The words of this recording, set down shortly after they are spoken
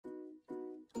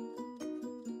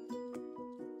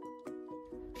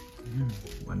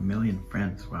1 million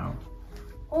friends, wow.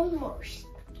 Almost.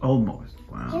 Almost,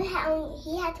 wow.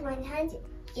 He had 100,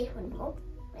 just 1 more,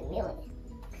 1 million.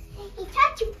 He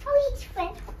talked to each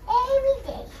friend every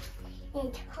day.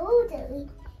 And totally,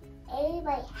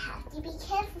 everybody has to be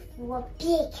careful for a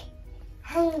big,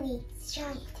 hungry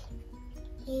giant.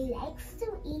 He likes to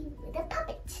eat with a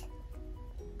puppet.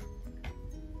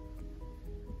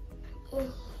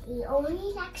 And he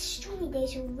only likes stormy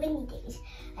days or windy days.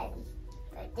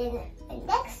 But then the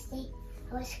next day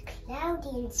was cloudy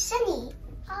and sunny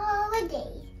all the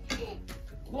day.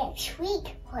 Next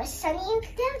week was sunny and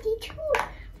cloudy too.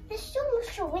 The storm was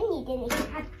so windy then it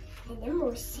happened, and then we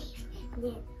were safe. And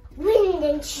then wind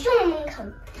and storm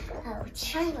come. Our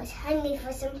child was hungry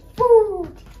for some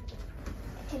food.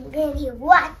 And then he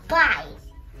walked by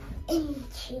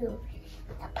into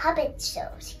the puppet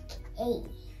show's cave.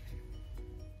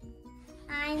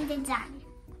 I'm the designer.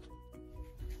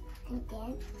 And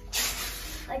then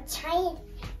a giant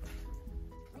went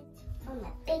from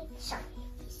a big shark.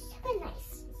 He's super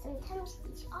nice. Sometimes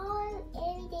he's all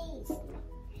every day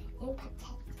and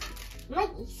protect.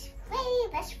 Mikey's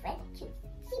very best friend too.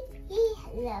 He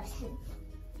loves him.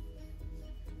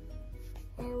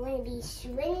 And when these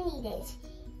windy days,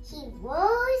 he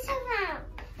rolls around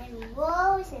and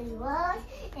rolls and rolls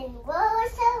and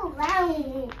rolls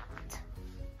around.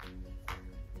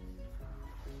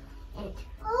 And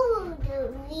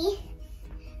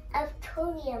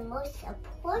totally the most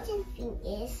important thing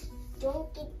is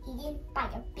don't get eaten by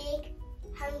a big,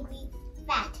 hungry,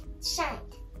 fat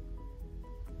giant.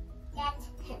 That's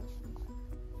him.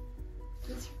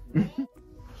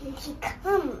 And he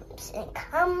comes and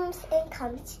comes and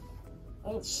comes.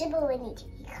 And Shibble when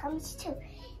he comes too.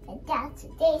 And that's the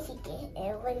days he gets.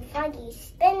 And when Froggie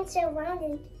spins around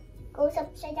and goes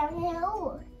upside down in the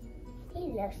hole. He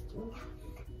loves doing that.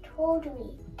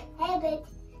 Totally. Hey, but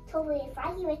totally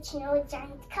Froggie lets you know a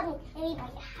giant's coming.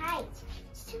 Everybody hides.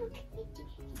 So tricky. He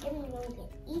doesn't know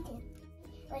get eaten.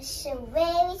 It was a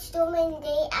very stormy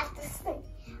day after sun.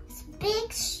 It was a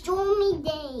big stormy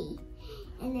day.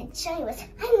 And the giant was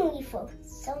hungry for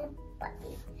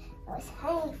somebody. I was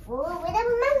hungry for with a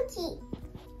monkey.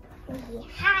 And he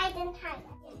hide and hide.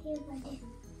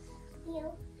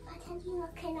 Pretend you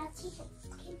cannot see him.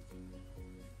 Okay?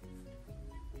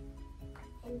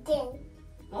 And then,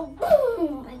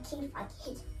 boom! King Froggie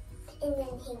hit him. And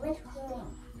then he went home.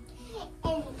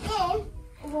 And then,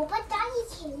 Robot Doggy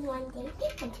came one day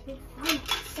and he found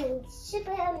something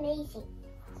super amazing.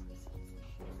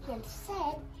 He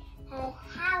said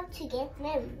how to get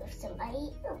married with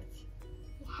somebody else.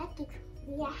 We have to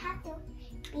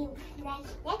be right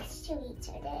next to each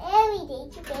other every day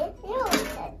to get to know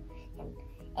each other. And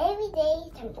every day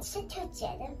to sit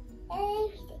together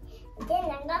every day. And then I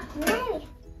got married.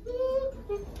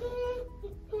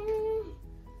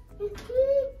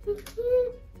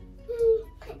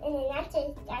 And then after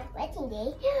that wedding day,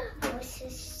 it was a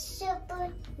super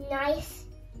nice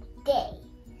day.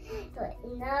 But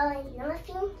no,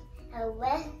 nothing.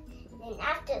 Then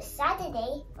after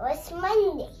Saturday, it was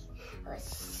Monday. It was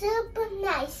super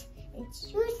nice. And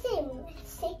Tuesday and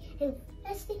Wednesday and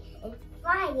Thursday and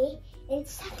Friday and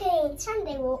Saturday and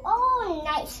Sunday were all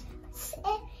nice.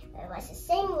 It was the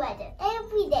same weather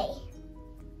every day.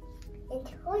 And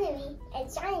totally, a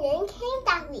giant came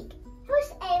that week. It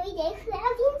was every day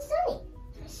cloudy and sunny.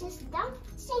 It was just dark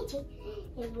and shady.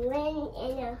 And when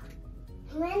in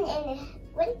the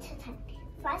winter time,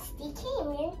 Frosty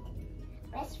came in.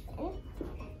 Best friend.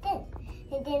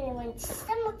 And then when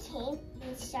summer came,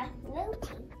 he started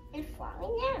melting and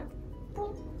falling down.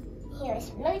 Boom. He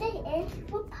was melted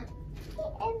into a puddle.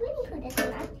 And Vinnie Pooh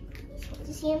doesn't mind. He's going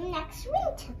to see him next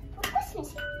winter for Christmas.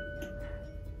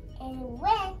 And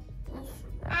when he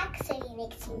actually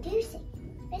makes him do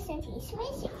something, listen to his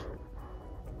music.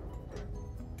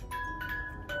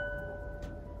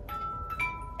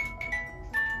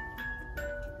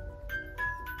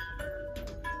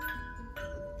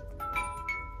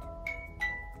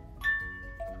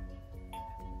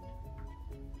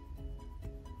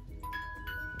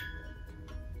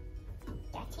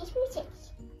 His music.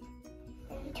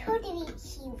 And totally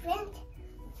he went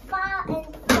far and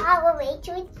far away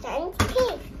to a giant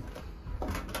cave.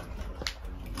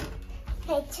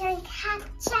 The giant cat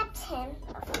trapped him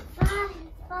far and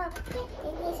far away,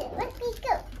 and he said, "Let me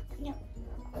go." No.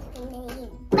 And then he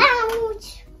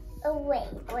bounced away.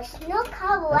 There was no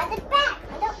cobble at the back,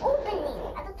 at the opening,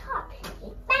 at the top. He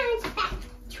bounced back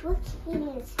to a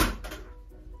caveman's house.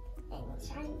 And the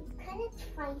giant couldn't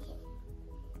find him.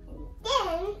 And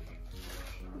then,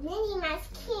 Minnie Mouse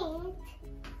King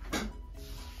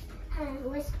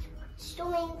was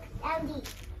storming cloudy.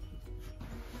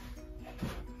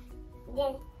 And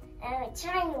then a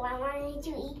tiny one wanted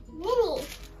to eat Minnie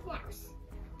Mouse.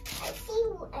 And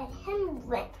him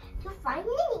went to find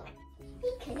Minnie Mouse. He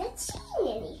couldn't see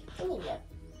Minnie anywhere.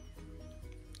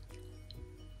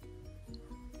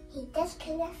 He just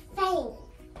couldn't find him.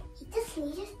 He just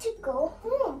needed to go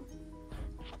home.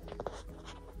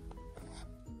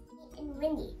 And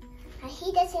windy.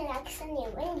 He doesn't like sunny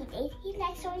and windy days. He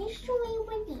likes only stormy and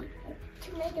windy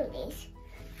tomato days.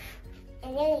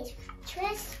 And then his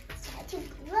mattress started to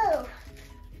blow.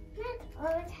 Not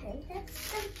all the time, that's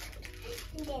sometimes.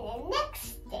 And then the next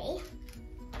day,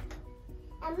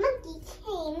 a monkey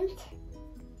came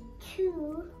to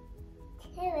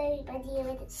tell everybody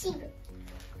about the secret.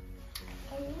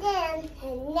 And then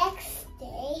the next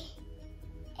day,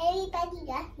 everybody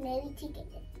got married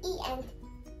together. The end.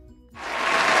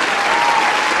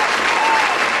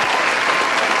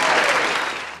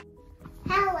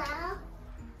 Hello.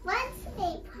 Once upon a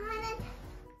time,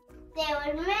 there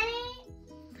were many.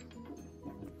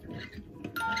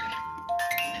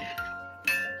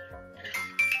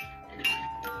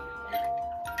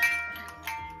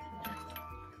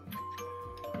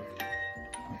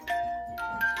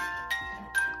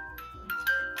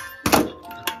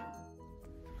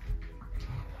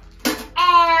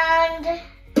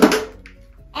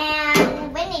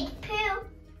 And Vinnie Pooh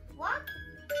walking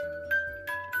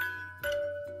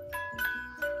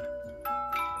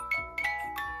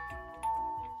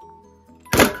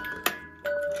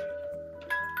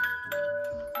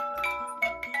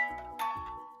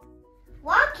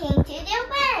to the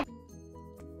wind.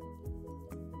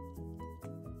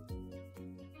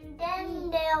 And then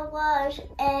there was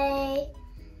a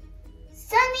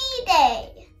sunny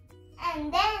day.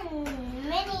 And then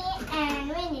Minnie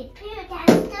and Vinnie Pooh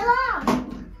danced along.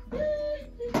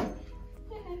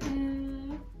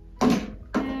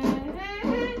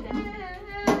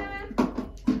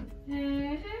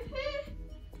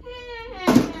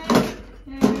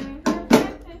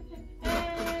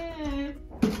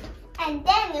 And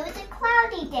then it was a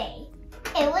cloudy day.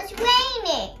 It was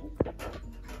raining.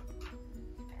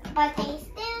 But they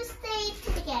still stayed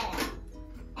together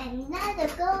and never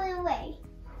go away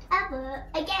ever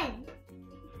again.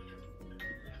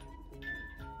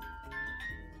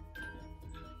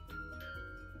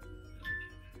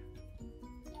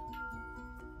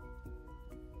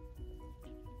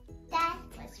 That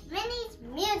was Vinnie's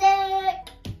music.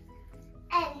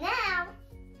 And now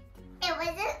it was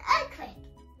an earthquake.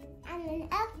 And an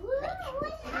earthquake.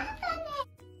 What's happening?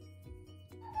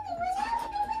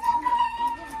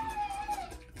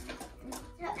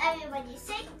 So everybody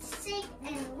sing,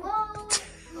 and roll.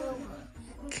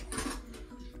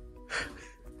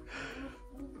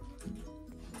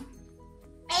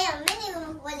 And Minnie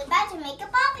was about to make a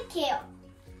barbecue.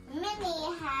 Minnie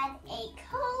had a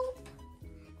coal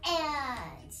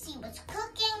and she was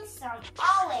cooking some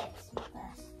olives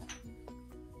first.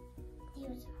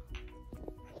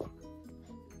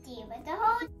 There was the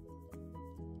whole.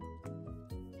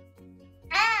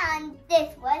 And this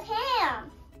was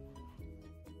ham.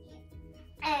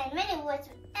 And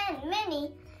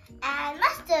Minnie and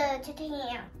mustard to the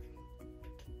ham.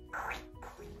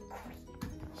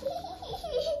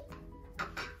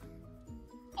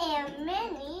 And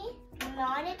Minnie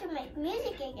wanted to make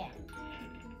music again.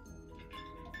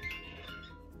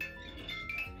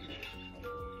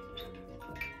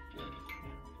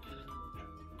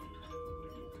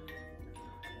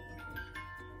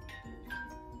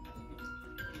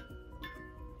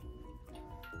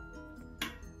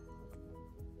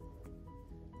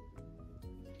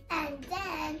 And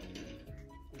then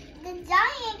the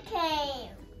giant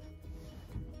came.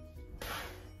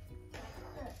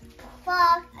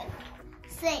 Frog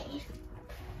safe.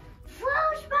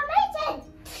 Frogs formation.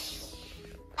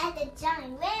 And the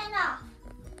giant ran off.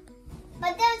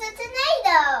 But there was a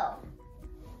tornado.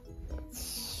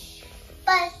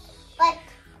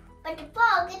 But the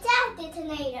frog attacked the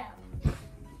tornado.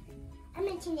 I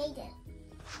meant tornado.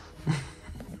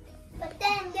 But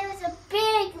then there was a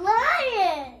big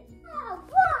lion.